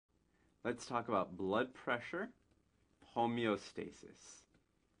Let's talk about blood pressure, homeostasis.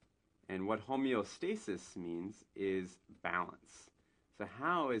 And what homeostasis means is balance. So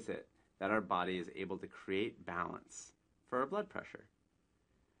how is it that our body is able to create balance for our blood pressure?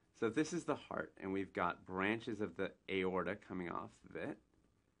 So if this is the heart, and we've got branches of the aorta coming off of it.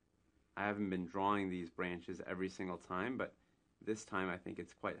 I haven't been drawing these branches every single time, but this time I think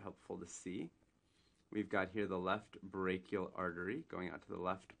it's quite helpful to see. We've got here the left brachial artery going out to the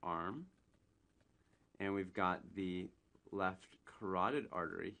left arm. And we've got the left carotid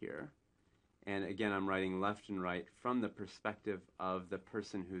artery here. And again, I'm writing left and right from the perspective of the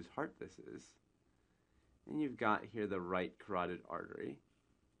person whose heart this is. And you've got here the right carotid artery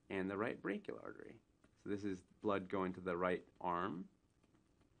and the right brachial artery. So this is blood going to the right arm.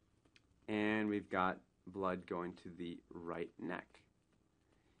 And we've got blood going to the right neck.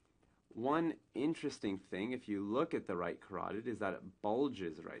 One interesting thing, if you look at the right carotid, is that it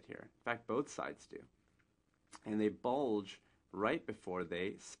bulges right here. In fact, both sides do. And they bulge right before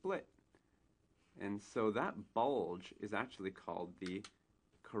they split. And so that bulge is actually called the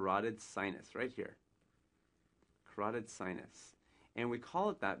carotid sinus, right here. Carotid sinus. And we call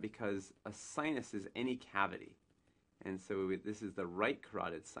it that because a sinus is any cavity. And so this is the right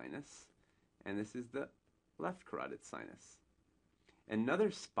carotid sinus, and this is the left carotid sinus.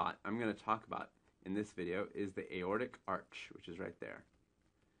 Another spot I'm going to talk about in this video is the aortic arch, which is right there.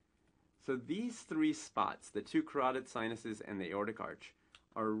 So these three spots, the two carotid sinuses and the aortic arch,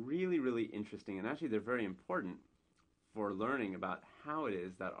 are really, really interesting, and actually they're very important for learning about how it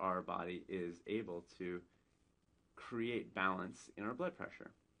is that our body is able to create balance in our blood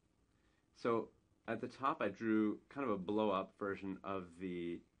pressure. So at the top I drew kind of a blow-up version of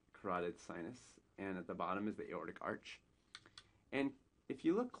the carotid sinus, and at the bottom is the aortic arch. And if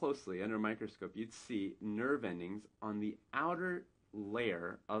you look closely under a microscope, you'd see nerve endings on the outer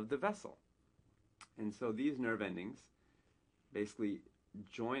layer of the vessel. And so these nerve endings basically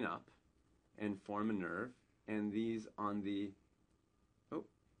join up and form a nerve, and these on the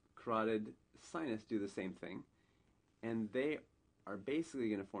carotid sinus do the same thing. And they are basically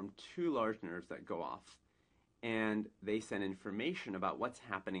going to form two large nerves that go off, and they send information about what's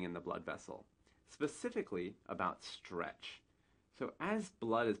happening in the blood vessel, specifically about stretch. So as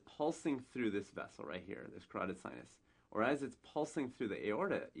blood is pulsing through this vessel right here, this carotid sinus, or as it's pulsing through the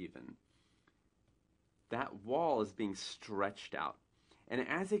aorta even, that wall is being stretched out. And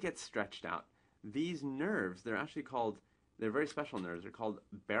as it gets stretched out, these nerves, they're very special nerves. They're called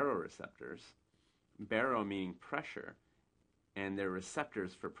baroreceptors. Baro meaning pressure, and they're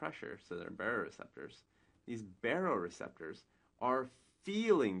receptors for pressure, so they're baroreceptors. These baroreceptors are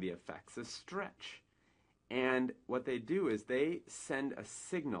feeling the effects of stretch. And what they do is they send a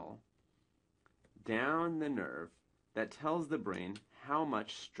signal down the nerve that tells the brain how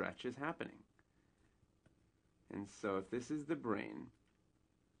much stretch is happening. And so if this is the brain,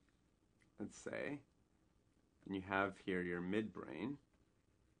 let's say, and you have here your midbrain,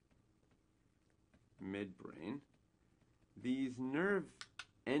 these nerve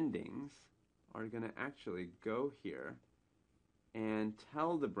endings are going to actually go here and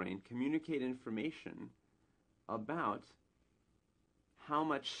tell the brain, communicate information about how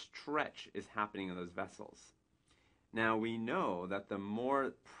much stretch is happening in those vessels. Now we know that the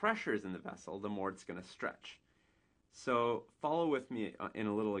more pressure is in the vessel, the more it's going to stretch. So follow with me in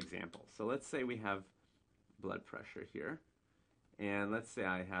a little example. So let's say we have blood pressure here. And let's say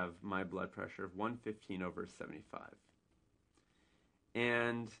I have my blood pressure of 115/75.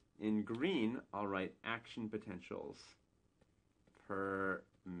 And in green, I'll write action potentials per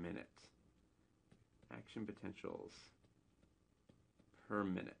minute. Action potentials per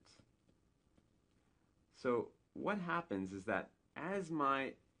minute. So what happens is that as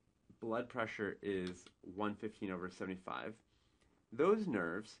my blood pressure is 115/75, those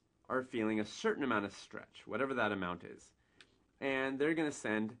nerves are feeling a certain amount of stretch, whatever that amount is. And they're going to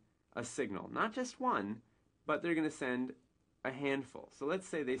send a signal, not just one, but they're going to send a handful. So let's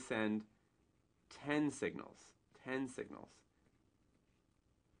say they send 10 signals. 10 signals.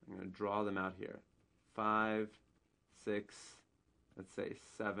 I'm going to draw them out here. 5, 6, let's say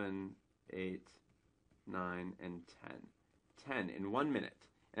 7, 8, 9, and 10. 10 in 1 minute.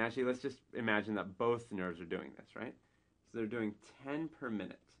 And actually, let's just imagine that both nerves are doing this, right? So they're doing 10 per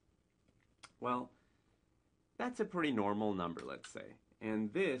minute. Well, that's a pretty normal number, let's say.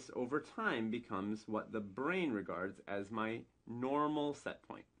 And this, over time, becomes what the brain regards as my normal set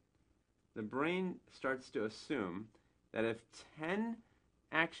point. The brain starts to assume that if 10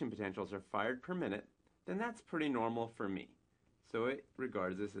 action potentials are fired per minute, then that's pretty normal for me. So it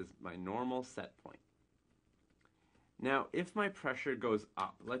regards this as my normal set point. Now, if my pressure goes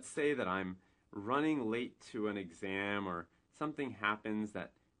up, let's say that I'm running late to an exam or something happens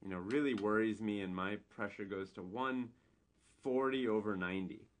that really worries me and my pressure goes to 140 over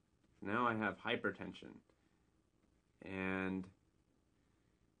 90. Now I have hypertension. And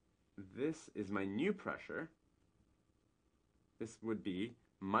this is my new pressure. This would be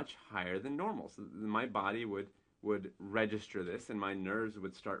much higher than normal. So my body would register this and my nerves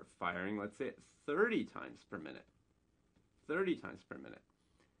would start firing, let's say, at 30 times per minute. 30 times per minute.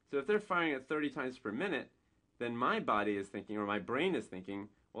 So if they're firing at 30 times per minute, then my body is thinking, or my brain is thinking,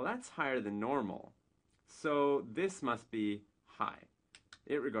 well, that's higher than normal. So this must be high.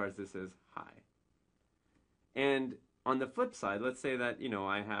 It regards this as high. And on the flip side, let's say that,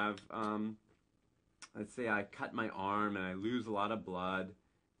 I have, let's say I cut my arm and I lose a lot of blood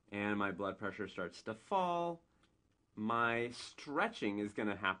and my blood pressure starts to fall. My stretching is going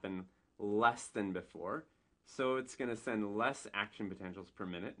to happen less than before. So it's going to send less action potentials per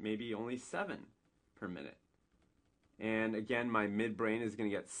minute, maybe only 7 per minute. And again, my midbrain is going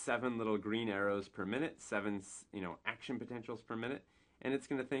to get 7 little green arrows per minute, 7, action potentials per minute. And it's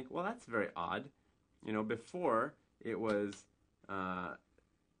going to think, well, that's very odd. Before it was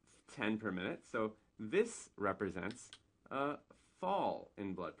 10 per minute. So this represents a fall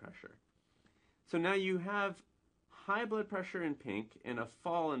in blood pressure. So now you have high blood pressure in pink and a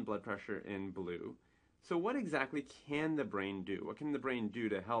fall in blood pressure in blue. So what exactly can the brain do? What can the brain do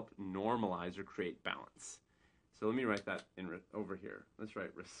to help normalize or create balance? So let me write that over here. Let's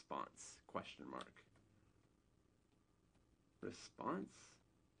write response, question mark. Response.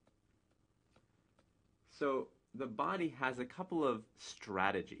 So the body has a couple of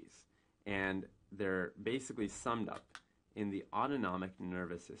strategies, and they're basically summed up in the autonomic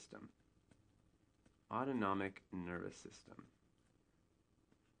nervous system. Autonomic nervous system.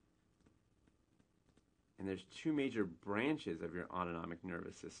 And there's 2 major branches of your autonomic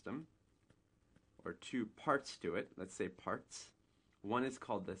nervous system, or 2 parts to it. Let's say parts. One is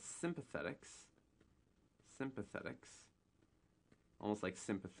called the sympathetics. Sympathetics. Almost like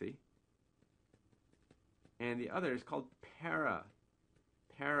sympathy. And the other is called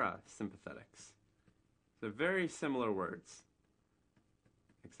parasympathetics. So very similar words,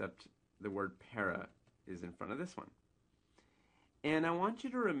 except the word para is in front of this one. And I want you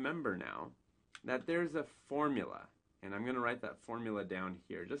to remember now that there's a formula, and I'm going to write that formula down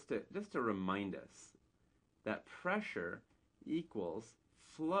here just to remind us that pressure equals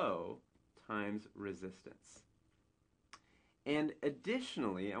flow times resistance. And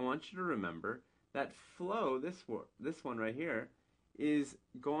additionally, I want you to remember that flow, this one right here, is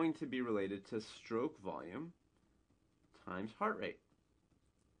going to be related to stroke volume times heart rate.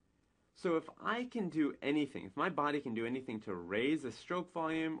 So if I can do anything, if my body can do anything to raise the stroke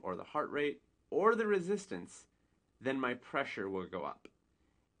volume or the heart rate or the resistance, then my pressure will go up.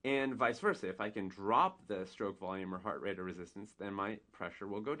 And vice versa, if I can drop the stroke volume or heart rate or resistance, then my pressure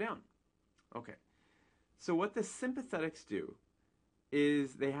will go down. Okay, so what the sympathetics do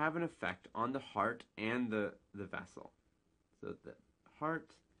is they have an effect on the heart and the vessel. So the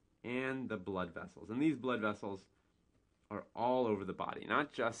heart and the blood vessels. And these blood vessels are all over the body,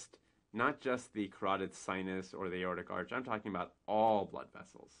 not just the carotid sinus or the aortic arch. I'm talking about all blood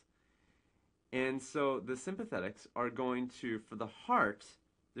vessels. And so the sympathetics are going to, for the heart,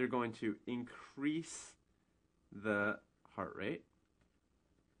 they're going to increase the heart rate.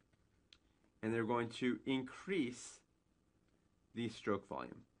 And they're going to increase the stroke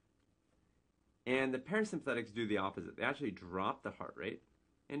volume. And the parasympathetics do the opposite. They actually drop the heart rate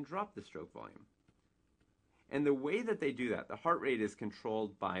and drop the stroke volume. And the way that they do that, the heart rate is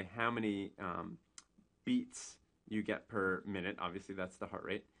controlled by how many beats you get per minute. Obviously, that's the heart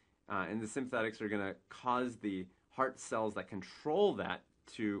rate. And the sympathetics are going to cause the heart cells that control that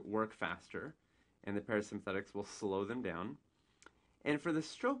to work faster. And the parasympathetics will slow them down. And for the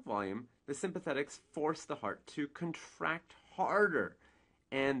stroke volume, the sympathetics force the heart to contract harder.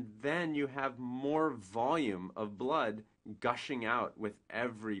 And then you have more volume of blood gushing out with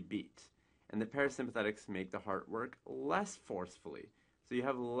every beat. And the parasympathetics make the heart work less forcefully. So you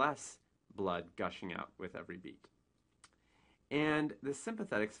have less blood gushing out with every beat. And the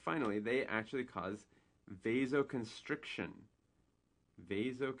sympathetics, finally, they actually cause vasoconstriction.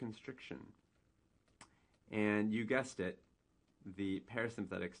 Vasoconstriction. And you guessed it, the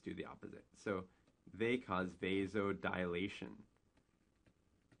parasympathetics do the opposite. So they cause vasodilation.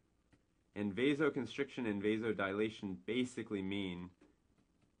 And vasoconstriction and vasodilation basically mean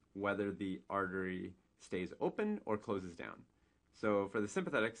whether the artery stays open or closes down. So for the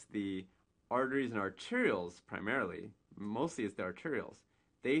sympathetics, the arteries and arterioles primarily, mostly it's the arterioles,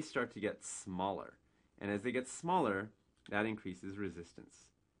 they start to get smaller. And as they get smaller, that increases resistance.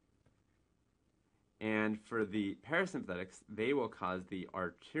 And for the parasympathetics, they will cause the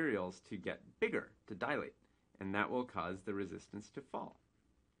arterioles to get bigger, to dilate, and that will cause the resistance to fall.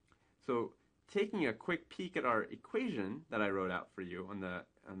 So taking a quick peek at our equation that I wrote out for you on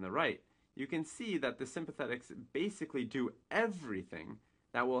the right, you can see that the sympathetics basically do everything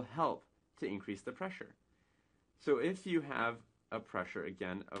that will help to increase the pressure. So if you have a pressure,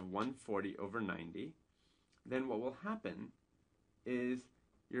 again, of 140/90, then what will happen is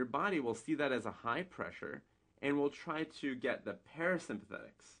your body will see that as a high pressure and will try to get the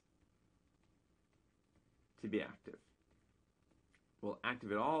parasympathetics to be active. We'll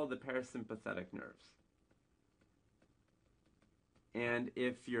activate all the parasympathetic nerves. And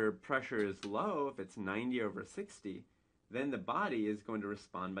if your pressure is low, if it's 90/60, then the body is going to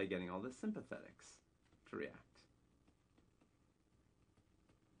respond by getting all the sympathetics to react.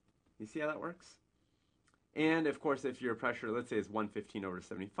 You see how that works? And of course, if your pressure, let's say, is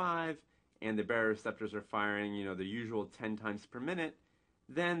 115/75, and the baroreceptors are firing, the usual 10 times per minute,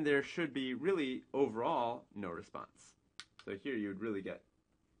 then there should be really overall no response. So here you would really get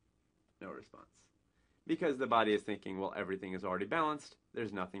no response. Because the body is thinking, well, everything is already balanced,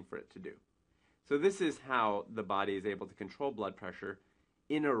 there's nothing for it to do. So this is how the body is able to control blood pressure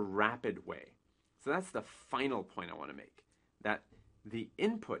in a rapid way. So that's the final point I want to make, that the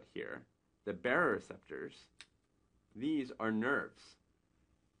input here, the baroreceptors, these are nerves.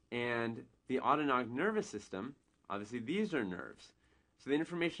 And the autonomic nervous system, obviously these are nerves. So the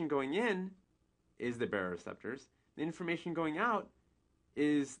information going in is the baroreceptors. The information going out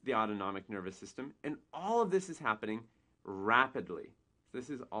is the autonomic nervous system. And all of this is happening rapidly. This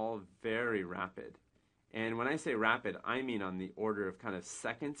is all very rapid. And when I say rapid, I mean on the order of kind of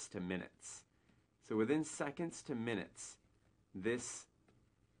seconds to minutes. So within seconds to minutes, this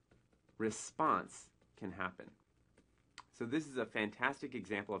response can happen. So this is a fantastic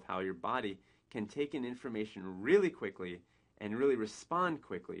example of how your body can take in information really quickly and really respond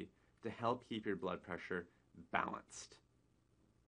quickly to help keep your blood pressure balanced.